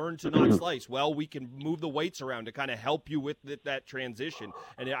want to learn to not slice. Well, we can move the weights around to kind of help you with that transition.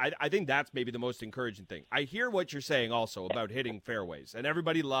 And I think that's maybe the most encouraging thing. I hear what you're saying also about hitting fairways, and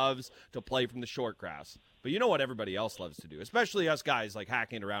everybody loves to play from the short grass. But you know what everybody else loves to do, especially us guys like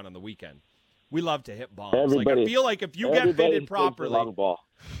hacking around on the weekend. We love to hit bombs. I feel like if you get fitted properly,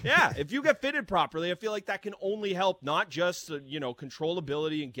 if you get fitted properly, I feel like that can only help not just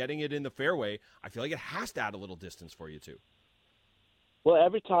controllability and getting it in the fairway. I feel like it has to add a little distance for you too. Well,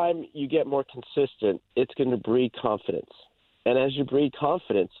 every time you get more consistent, it's going to breed confidence. And as you breed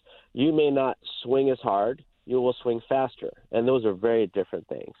confidence, you may not swing as hard, you will swing faster. And those are very different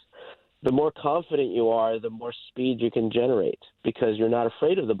things. The more confident you are, the more speed you can generate because you're not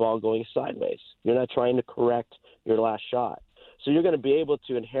afraid of the ball going sideways. You're not trying to correct your last shot. So you're going to be able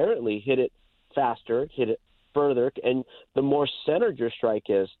to inherently hit it faster, hit it further, and the more centered your strike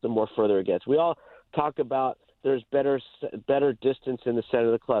is, the more further it gets. We all talk about there's better distance in the center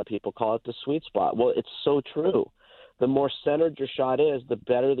of the club. People call it the sweet spot. Well, it's so true. The more centered your shot is, the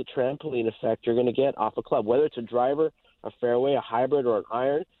better the trampoline effect you're going to get off a club, whether it's a driver, a fairway, a hybrid, or an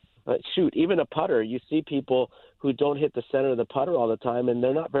iron. Even a putter. You see people who don't hit the center of the putter all the time, and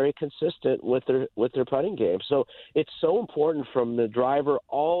they're not very consistent with their putting game. So it's so important from the driver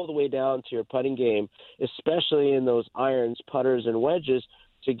all the way down to your putting game, especially in those irons, putters, and wedges,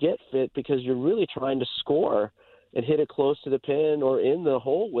 to get fit because you're really trying to score and hit it close to the pin or in the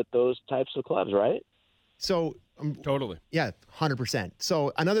hole with those types of clubs, right? So totally. Yeah, 100%.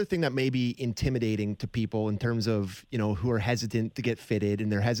 So another thing that may be intimidating to people in terms of, who are hesitant to get fitted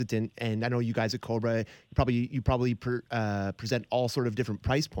and they're hesitant. And I know you guys at Cobra, you probably present all sort of different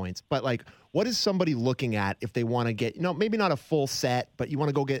price points, but like, what is somebody looking at if they want to get, maybe not a full set, but you want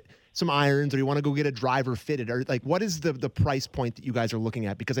to go get some irons or you want to go get a driver fitted, or like, what is the price point that you guys are looking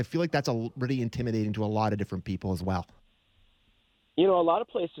at? Because I feel like that's really intimidating to a lot of different people as well. A lot of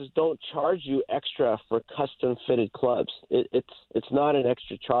places don't charge you extra for custom fitted clubs. It's not an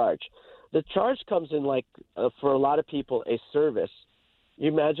extra charge. The charge comes in for a lot of people, a service.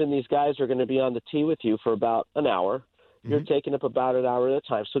 You imagine these guys are going to be on the tee with you for about an hour. You're taking up about an hour at a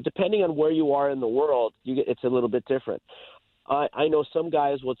time. So depending on where you are in the world, it's a little bit different. I know some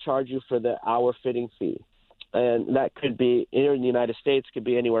guys will charge you for the hour fitting fee. And that could be, here in the United States, could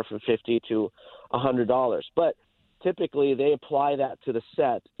be anywhere from $50 to $100. But typically, they apply that to the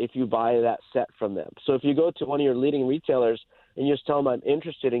set if you buy that set from them. So if you go to one of your leading retailers and you just tell them I'm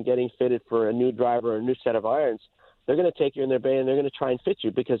interested in getting fitted for a new driver or a new set of irons, they're going to take you in their bay and they're going to try and fit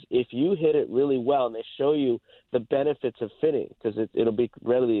you, because if you hit it really well and they show you the benefits of fitting, because it'll be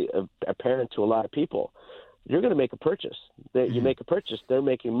readily apparent to a lot of people, you're going to make a purchase. You make a purchase, they're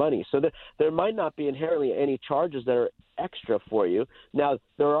making money. So there might not be inherently any charges that are extra for you. Now,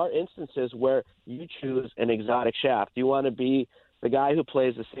 there are instances where you choose an exotic shaft. You want to be the guy who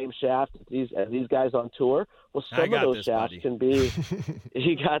plays the same shaft as these guys on tour. Well, some of those shafts can be –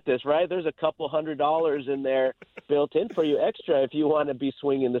 you got this, right? There's a couple $100 in there built in for you extra if you want to be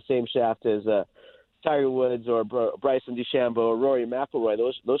swinging the same shaft as Tiger Woods or Bryson DeChambeau or Rory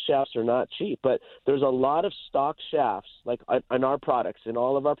McIlroy. Those shafts are not cheap. But there's a lot of stock shafts, like in our products, in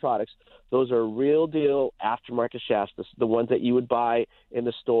all of our products. Those are real deal aftermarket shafts, the ones that you would buy in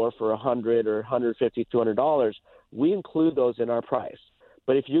the store for $100 or $150, $200. We include those in our price.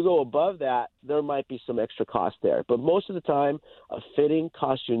 But if you go above that, there might be some extra cost there. But most of the time, a fitting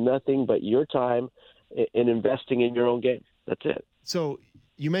costs you nothing but your time in investing in your own game. That's it. So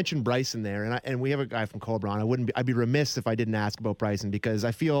you mentioned Bryson there, and we have a guy from Colbron. I'd be remiss if I didn't ask about Bryson, because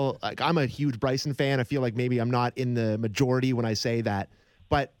I feel like I'm a huge Bryson fan. I feel like maybe I'm not in the majority when I say that.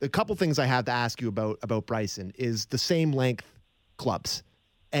 But a couple things I have to ask you about Bryson is the same length clubs.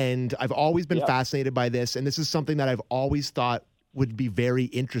 And I've always been fascinated by this, and this is something that I've always thought would be very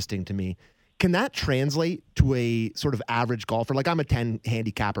interesting to me. Can that translate to a sort of average golfer? Like, I'm a 10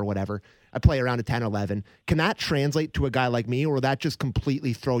 handicap or whatever. I play around a 10, 11. Can that translate to a guy like me, or will that just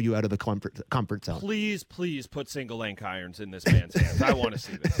completely throw you out of the comfort zone? Please put single length irons in this man's hands. I want to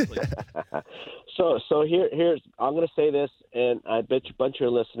see this, please. So here's I'm going to say this, and I bet you a bunch of your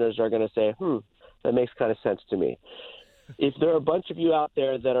listeners are going to say, that makes kind of sense to me. If there are a bunch of you out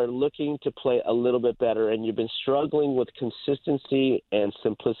there that are looking to play a little bit better and you've been struggling with consistency and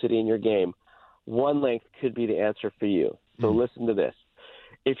simplicity in your game, one length could be the answer for you. So listen to this.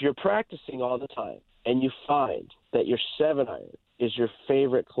 If you're practicing all the time and you find that your 7-iron is your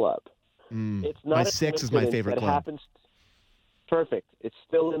favorite club, it's not my 6 is my favorite club. Happens. Perfect. It's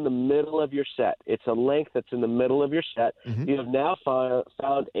still in the middle of your set. It's a length that's in the middle of your set. You have now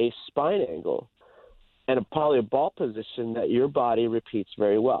found a spine angle and probably a ball position that your body repeats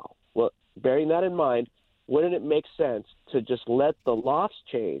very well. Well, bearing that in mind, wouldn't it make sense to just let the lofts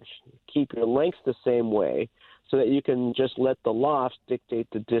change, keep your lengths the same way, so that you can just let the lofts dictate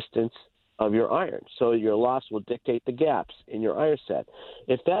the distance of your iron? So your lofts will dictate the gaps in your iron set.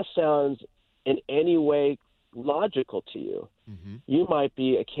 If that sounds in any way logical to you, you might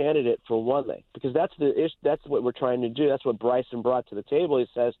be a candidate for one length, because that's what we're trying to do. That's what Bryson brought to the table. He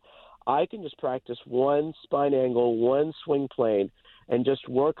says, I can just practice one spine angle, one swing plane, and just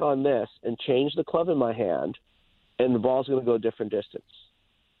work on this and change the club in my hand, and the ball's going to go a different distance.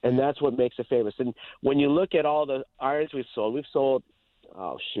 And that's what makes it famous. And when you look at all the irons we've sold,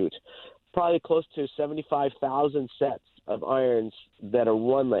 probably close to 75,000 sets of irons that are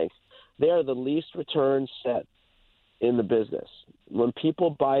one length. They are the least return set in the business. When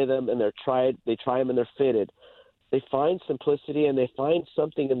people buy them and they try them and they're fitted, they find simplicity and they find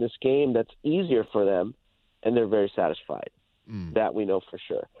something in this game that's easier for them, and they're very satisfied. That we know for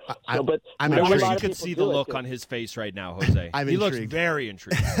sure. I wish you could see the look on his face right now, Jose. He looks very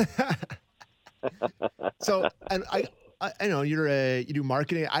intrigued. So, and I know you do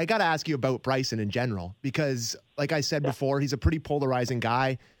marketing. I got to ask you about Bryson in general, because, like I said before, he's a pretty polarizing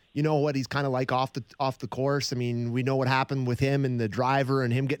guy. You know what he's kind of like off the course. I mean, we know what happened with him and the driver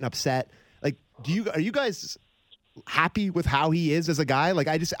and him getting upset. Like, are you guys happy with how he is as a guy? Like,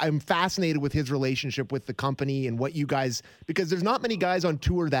 I'm fascinated with his relationship with the company and what you guys, because there's not many guys on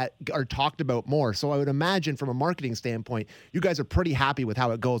tour that are talked about more. So I would imagine from a marketing standpoint, you guys are pretty happy with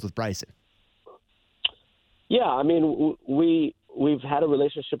how it goes with Bryson. Yeah, I mean, we've had a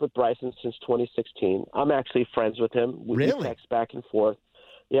relationship with Bryson since 2016. I'm actually friends with him. We text back and forth.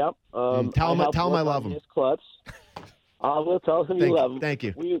 Yeah. Tell him I love him. His clubs. I will tell him you love him. Thank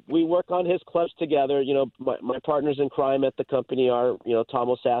you. We work on his clubs together. You know, my partners in crime at the company are, Tom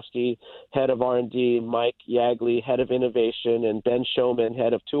Osavsky, head of R&D, Mike Yagley, head of innovation, and Ben Showman,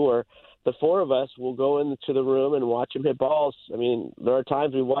 head of tour. The four of us will go into the room and watch him hit balls. I mean, there are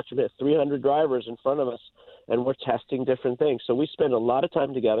times we watch him hit 300 drivers in front of us, and we're testing different things. So we spend a lot of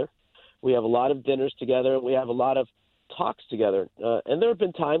time together. We have a lot of dinners together. We have a lot of talks together. And there have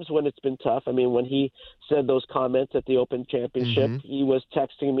been times when it's been tough. I mean, when he said those comments at the Open Championship, he was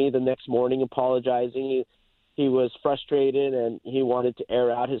texting me the next morning apologizing. He was frustrated and he wanted to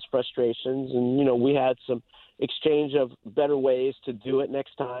air out his frustrations. And, we had some exchange of better ways to do it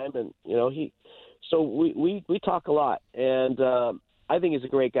next time. And, so we talk a lot. And I think he's a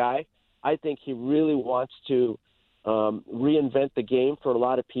great guy. I think he really wants to reinvent the game for a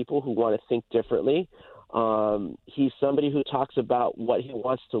lot of people who want to think differently. He's somebody who talks about what he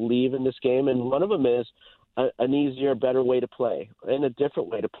wants to leave in this game, and one of them is an easier, better way to play and a different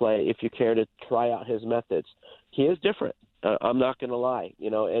way to play if you care to try out his methods. He is different. I'm not going to lie,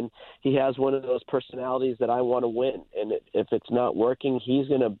 and he has one of those personalities that I want to win. And if it's not working, he's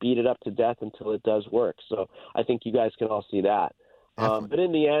going to beat it up to death until it does work. So I think you guys can all see that. But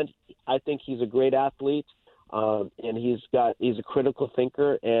in the end, I think he's a great athlete, and he's a critical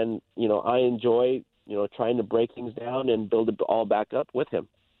thinker. And, I enjoy, trying to break things down and build it all back up with him.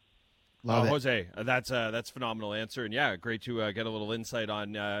 Jose, that's a phenomenal answer, and yeah, great to get a little insight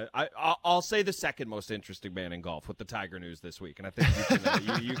on. I'll say the second most interesting man in golf with the Tiger news this week, and I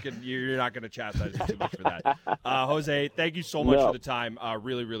think you're not going to chastise me too much for that. Jose, thank you so much for the time.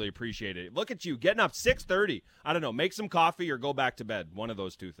 Really, really appreciate it. Look at you getting up 6:30. I don't know, make some coffee or go back to bed. One of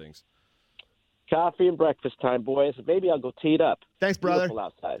those two things. Coffee and breakfast time, boys. Maybe I'll go tee it up. Thanks, brother. Beautiful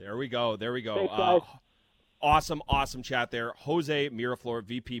outside. There we go. Thanks, guys. Awesome chat there. Jose Miraflor,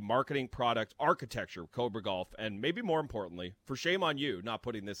 VP Marketing Product Architecture, Cobra Golf, and maybe more importantly, for shame on you not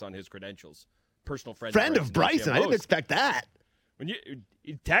putting this on his credentials, personal friend of Bryson. I didn't expect that. When you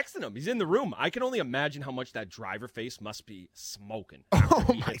texting him, he's in the room. I can only imagine how much that driver face must be smoking. Oh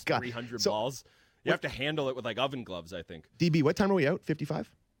my God! 300 balls. You have to handle it with like oven gloves, I think. DB, what time are we out? 55.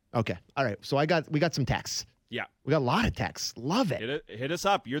 Okay. All right. So we got some texts. Yeah, we got a lot of texts. Love it. Hit us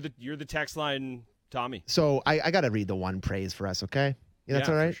up. You're the text line. Tommy. So I got to read the one praise for us, okay? Yeah, that's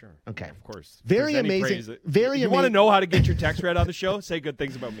all right? For sure. Okay. Of course. Very amazing. You want to know how to get your text read on the show? Say good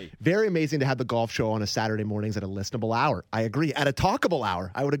things about me. Very amazing to have the golf show on a Saturday mornings at a listenable hour. I agree. At a talkable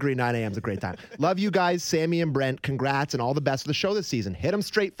hour. I would agree 9 a.m. is a great time. Love you guys, Sammy and Brent. Congrats and all the best of the show this season. Hit them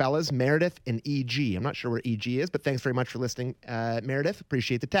straight, fellas. Meredith and EG. I'm not sure where EG is, but thanks very much for listening, Meredith.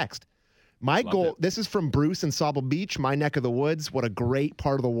 Appreciate the text. My goal, this is from Bruce in Sauble Beach, my neck of the woods. What a great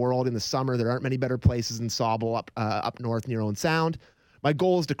part of the world in the summer. There aren't many better places than Sauble up north near Owen Sound. My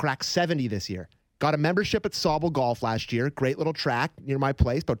goal is to crack 70 this year. Got a membership at Sauble Golf last year. Great little track near my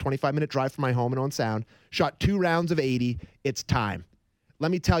place, about 25-minute drive from my home in Owen Sound. Shot 2 rounds of 80. It's time. Let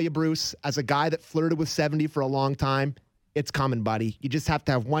me tell you, Bruce, as a guy that flirted with 70 for a long time, it's coming, buddy. You just have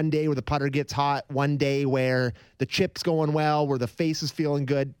to have one day where the putter gets hot, one day where the chip's going well, where the face is feeling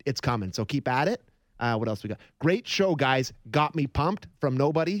good. It's coming. So keep at it. What else we got? Great show, guys. Got me pumped from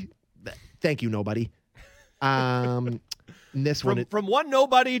nobody. Thank you, nobody. From one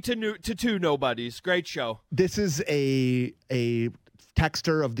nobody to two nobodies. Great show. This is a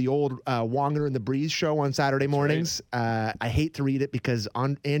texter of the old Wonger and the Breeze show on Saturday mornings. Right. I hate to read it because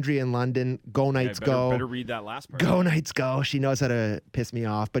Andrea in London, go Knights go. Better read that last part. Go Knights go. She knows how to piss me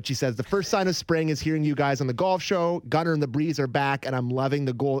off. But she says, the first sign of spring is hearing you guys on the golf show. Gunner and the Breeze are back, and I'm loving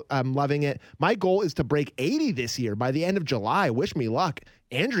the goal. I'm loving it. My goal is to break 80 this year by the end of July. Wish me luck.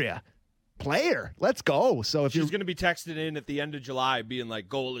 Andrea, player, let's go. So if she's going to be texted in at the end of July being like,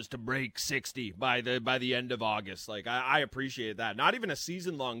 goal is to break 60 by the end of August. Like, I appreciate that. Not even a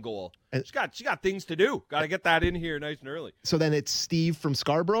season-long goal. She got things to do. Got to get that in here nice and early. So then it's Steve from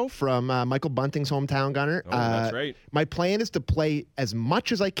Scarborough, from Michael Bunting's hometown, Gunner. That's right. My plan is to play as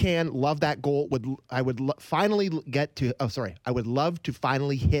much as I can. Love that goal. I would love to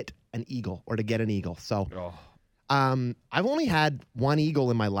finally hit an eagle or to get an eagle. So I've only had one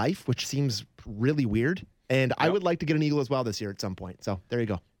eagle in my life, which seems really weird. And I would like to get an eagle as well this year at some point. So there you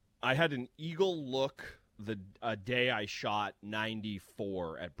go. I had an eagle look the day I shot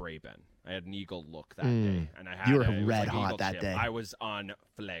 94 at Braben. I had an eagle look that day, and I had you were red hot that day. I was on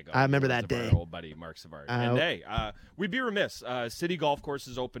Flago. I remember that day. Our old buddy Mark Savard. And hey, we'd be remiss. City golf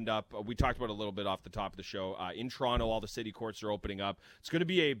courses opened up. We talked about it a little bit off the top of the show. In Toronto, all the city courts are opening up. It's going to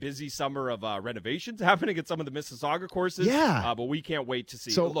be a busy summer of renovations happening at some of the Mississauga courses. Yeah, but we can't wait to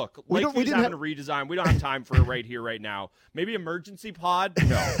see. So look, Lakeview's having a redesign. We don't have time for it right here, right now. Maybe emergency pod?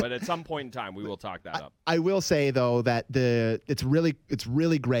 No, but at some point in time, we will talk that up. I will say though that it's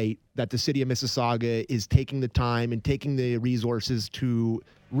really great that the city of Mississauga is taking the time and taking the resources to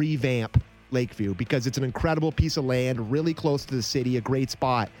revamp Lakeview, because it's an incredible piece of land, really close to the city, a great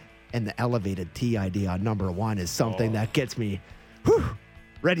spot. And the elevated tee idea on number 1 is something that gets me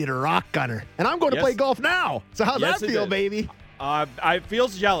ready to rock, Gunner. And I'm going to play golf now. So how's that feel, baby? I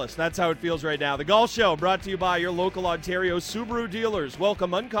feels jealous. That's how it feels right now. The Golf Show brought to you by your local Ontario Subaru dealers.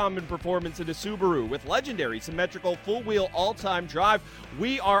 Welcome uncommon performance into Subaru with legendary symmetrical full-wheel all-time drive.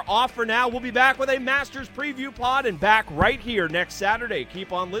 We are off for now. We'll be back with a Masters preview pod and back right here next Saturday.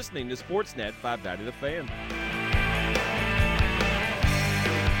 Keep on listening to Sportsnet 590 The Fan.